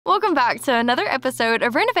Welcome back to another episode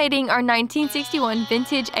of renovating our 1961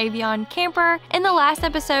 vintage Avion camper. In the last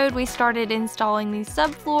episode, we started installing the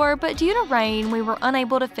subfloor, but due to rain, we were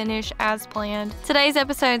unable to finish as planned. Today's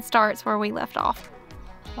episode starts where we left off.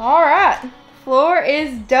 All right, floor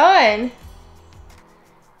is done.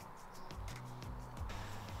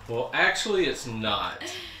 Well, actually, it's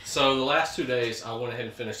not. So the last 2 days, I went ahead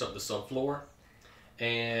and finished up the subfloor,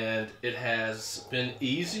 and it has been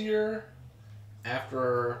easier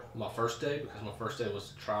after my first day, because my first day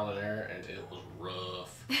was trial and error and it was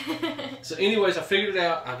rough. So anyways, I figured it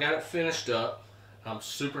out. I got it finished up. I'm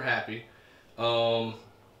super happy. So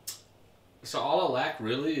all I lack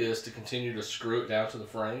really is to continue to screw it down to the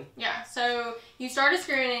frame. Yeah, so you started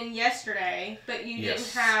screwing in yesterday, but you didn't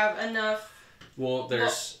have enough. Well,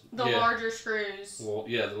 there's the larger screws. Well,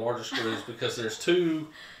 yeah, the larger screws, because there's two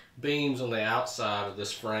beams on the outside of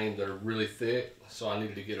this frame that are really thick, so I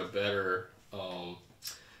needed to get a better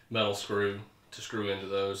metal screw to screw into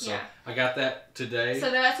those. So I got that today.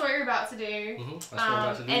 So that's what you're about to do. That's what I'm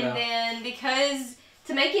about to do and now. then, because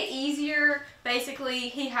to make it easier, basically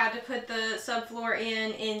he had to put the subfloor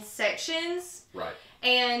in sections. Right.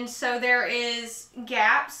 And so there is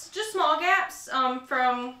gaps, just small gaps,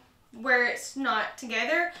 from where it's not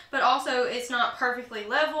together, but also it's not perfectly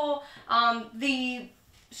level. The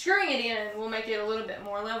screwing it in will make it a little bit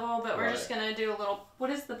more level, but we're just gonna do a little, what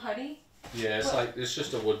is the putty? Yeah, it's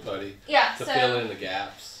just a wood putty to so, fill in the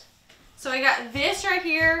gaps. So I got this right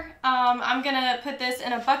here. I'm gonna put this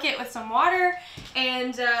in a bucket with some water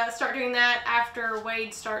and start doing that after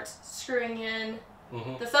Wade starts screwing in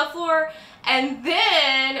the subfloor. And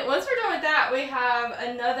then once we're done with that, we have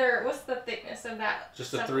another, what's the thickness of that?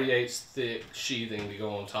 Just a 3/8 thick sheathing to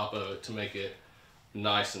go on top of it to make it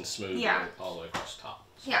nice and smooth all the way across the top.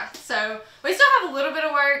 Yeah, so we still have a little bit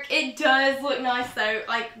of work. It does look nice though.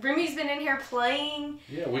 Like, Remy's been in here playing.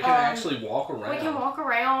 Yeah, we can actually walk around. We can walk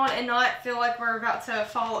around and not feel like we're about to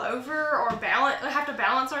fall over or have to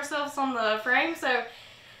balance ourselves on the frame. So,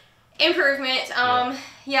 improvement.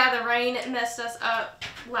 Yeah, the rain messed us up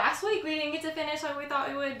last week. We didn't get to finish like we thought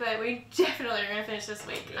we would, but we definitely are going to finish this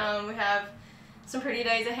week. Yeah. We have some pretty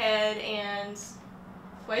days ahead, and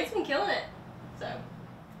Wade's been killing it. So.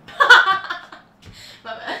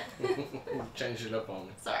 My bad. Changed it up on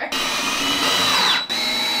me. Sorry.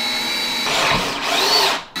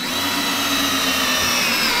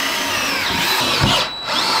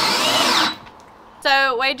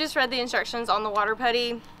 So Wade just read the instructions on the water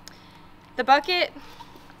putty. The bucket,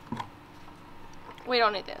 we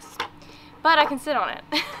don't need this, but I can sit on it.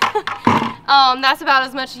 That's about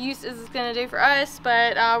as much use as it's gonna do for us,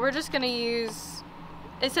 but we're just gonna use,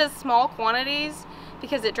 it says small quantities,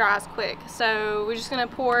 because it dries quick. So we're just gonna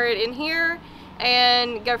pour it in here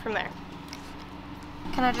and go from there.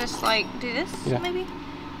 Can I just like do this maybe?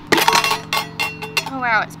 Oh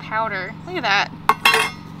wow, it's powder. Look at that.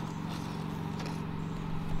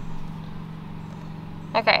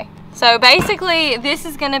 Okay, so basically this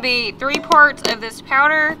is gonna be 3 parts of this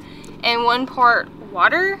powder and 1 part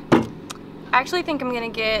water. I actually think I'm gonna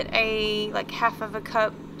get a like half of a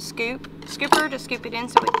cup scooper to scoop it in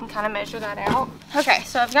so we can kind of measure that out. Okay,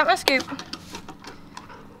 so I've got my scoop.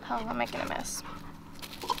 Oh, I'm making a mess.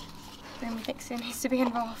 Remy thinks it needs to be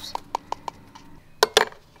involved.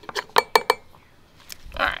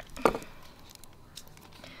 Alright. I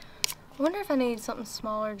wonder if I need something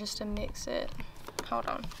smaller just to mix it. Hold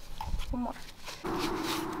on. One more.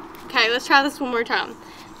 Okay, let's try this one more time.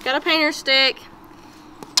 Got a painter stick.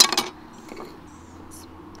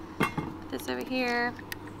 Put this over here.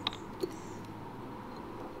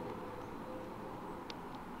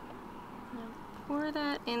 Pour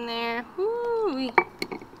that in there. Woo-wee.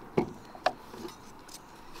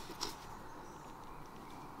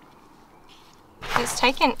 It's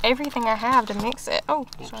taking everything I have to mix it. Oh,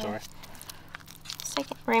 sorry. It's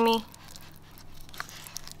taking Remy.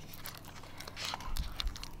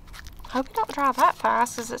 Hope it don't dry that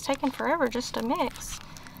fast, as it's taking forever just to mix.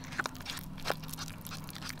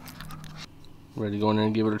 Ready to go in there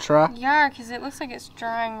and give it a try? Yeah, because it looks like it's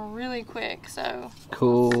drying really quick, so.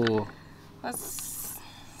 Cool. Let's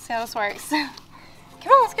see how this works. Come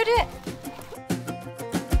on, let's go do it.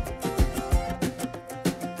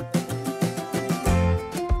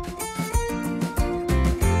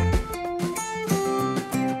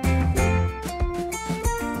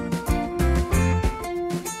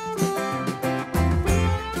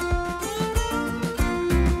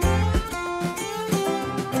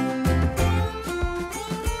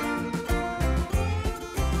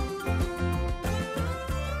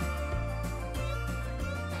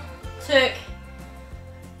 Took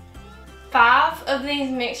 5 of these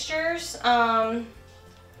mixtures,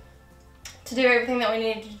 to do everything that we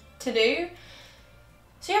needed to do.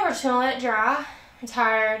 So yeah, we're just gonna let it dry. I'm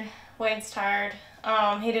tired. Wade's tired.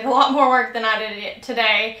 He did a lot more work than I did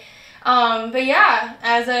today. But yeah,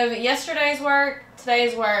 as of yesterday's work,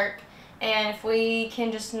 today's work, and if we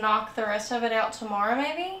can just knock the rest of it out tomorrow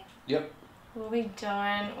maybe. Yep. We'll be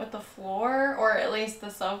done with the floor, or at least the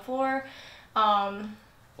subfloor. Well,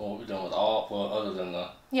 we'll be done with all, well, other than the...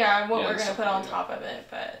 Yeah, what we're going to put on top of it,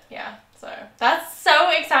 but yeah. So, that's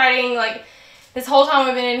so exciting. Like, this whole time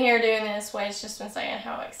we've been in here doing this, Wade's just been saying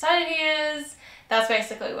how excited he is. That's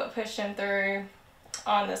basically what pushed him through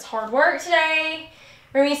on this hard work today.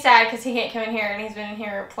 Remy's sad because he can't come in here, and he's been in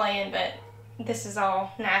here playing, but this is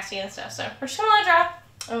all nasty and stuff. So, we're just going to let it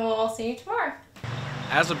dry, and we'll see you tomorrow.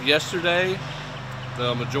 As of yesterday,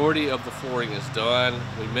 the majority of the flooring is done.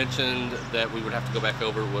 We mentioned that we would have to go back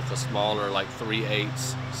over with a smaller, like 3/8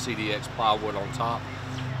 CDX plywood on top.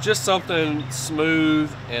 Just something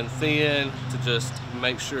smooth and thin to just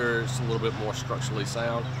make sure it's a little bit more structurally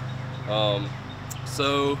sound.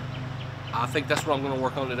 So I think that's what I'm going to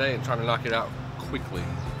work on today and try to knock it out quickly.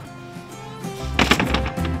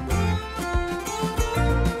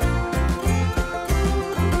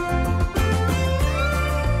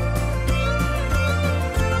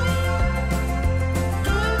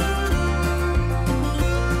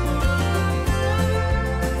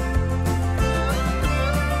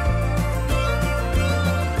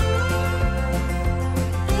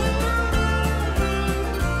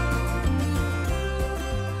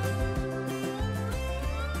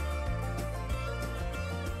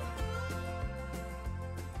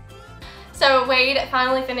 So Wade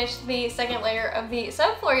finally finished the second layer of the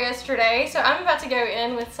subfloor yesterday. So I'm about to go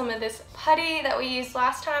in with some of this putty that we used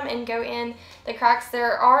last time and go in the cracks.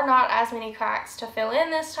 There are not as many cracks to fill in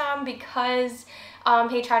this time because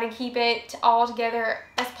he tried to keep it all together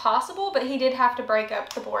as possible, but he did have to break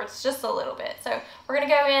up the boards just a little bit. So we're gonna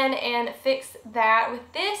go in and fix that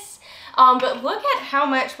with this. But look at how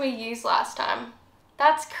much we used last time.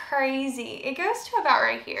 That's crazy. It goes to about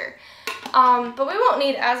right here. But we won't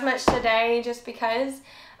need as much today just because.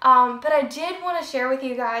 But I did want to share with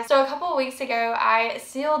you guys. So a couple of weeks ago, I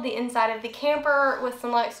sealed the inside of the camper with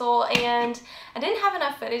some Lexol, and I didn't have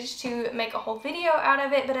enough footage to make a whole video out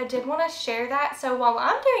of it, but I did want to share that. So while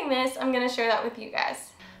I'm doing this, I'm going to share that with you guys.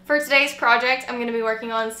 For today's project, I'm going to be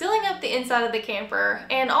working on sealing up the inside of the camper,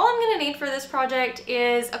 and all I'm going to need for this project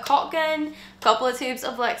is a caulk gun, a couple of tubes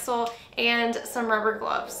of Lexol, and some rubber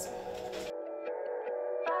gloves.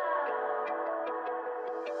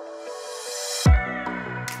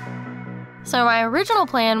 So my original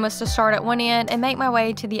plan was to start at one end and make my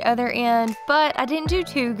way to the other end, but I didn't do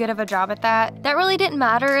too good of a job at that. That really didn't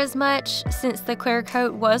matter as much since the clear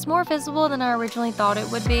coat was more visible than I originally thought it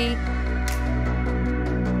would be.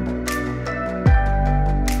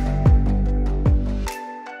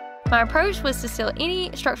 My approach was to seal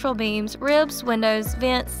any structural beams, ribs, windows,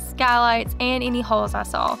 vents, skylights, and any holes I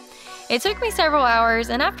saw. It took me several hours,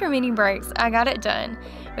 and after many breaks, I got it done.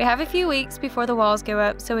 We have a few weeks before the walls go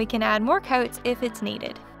up, so we can add more coats if it's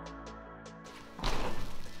needed.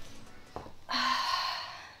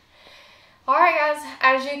 Alright guys,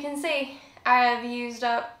 as you can see, I have used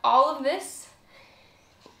up all of this.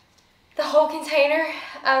 The whole container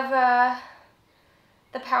of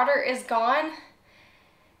the powder is gone.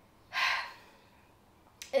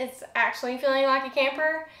 It's actually feeling like a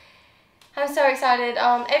camper. I'm so excited.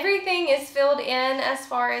 Everything is filled in as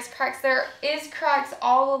far as cracks. There is cracks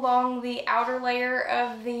all along the outer layer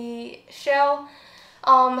of the shell.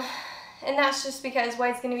 And that's just because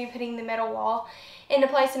Wade's going to be putting the metal wall into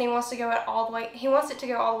place, and he wants to go it all the way. He wants it to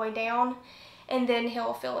go all the way down, and then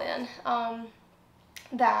he'll fill in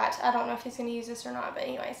that. I don't know if he's going to use this or not, but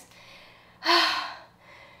anyways.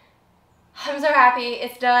 I'm so happy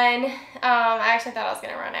it's done. I actually thought I was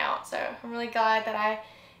going to run out, so I'm really glad that I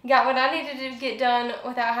got what I needed to get done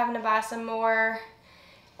without having to buy some more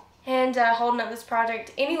and holding up this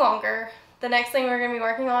project any longer. The next thing we're going to be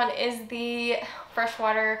working on is the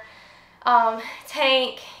freshwater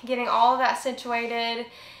tank, getting all of that situated.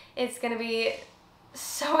 It's going to be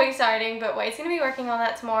so exciting, but Wade's going to be working on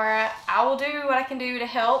that tomorrow. I will do what I can do to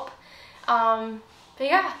help. But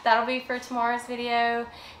yeah, that'll be for tomorrow's video.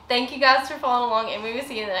 Thank you guys for following along, and we will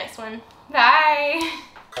see you in the next one. Bye!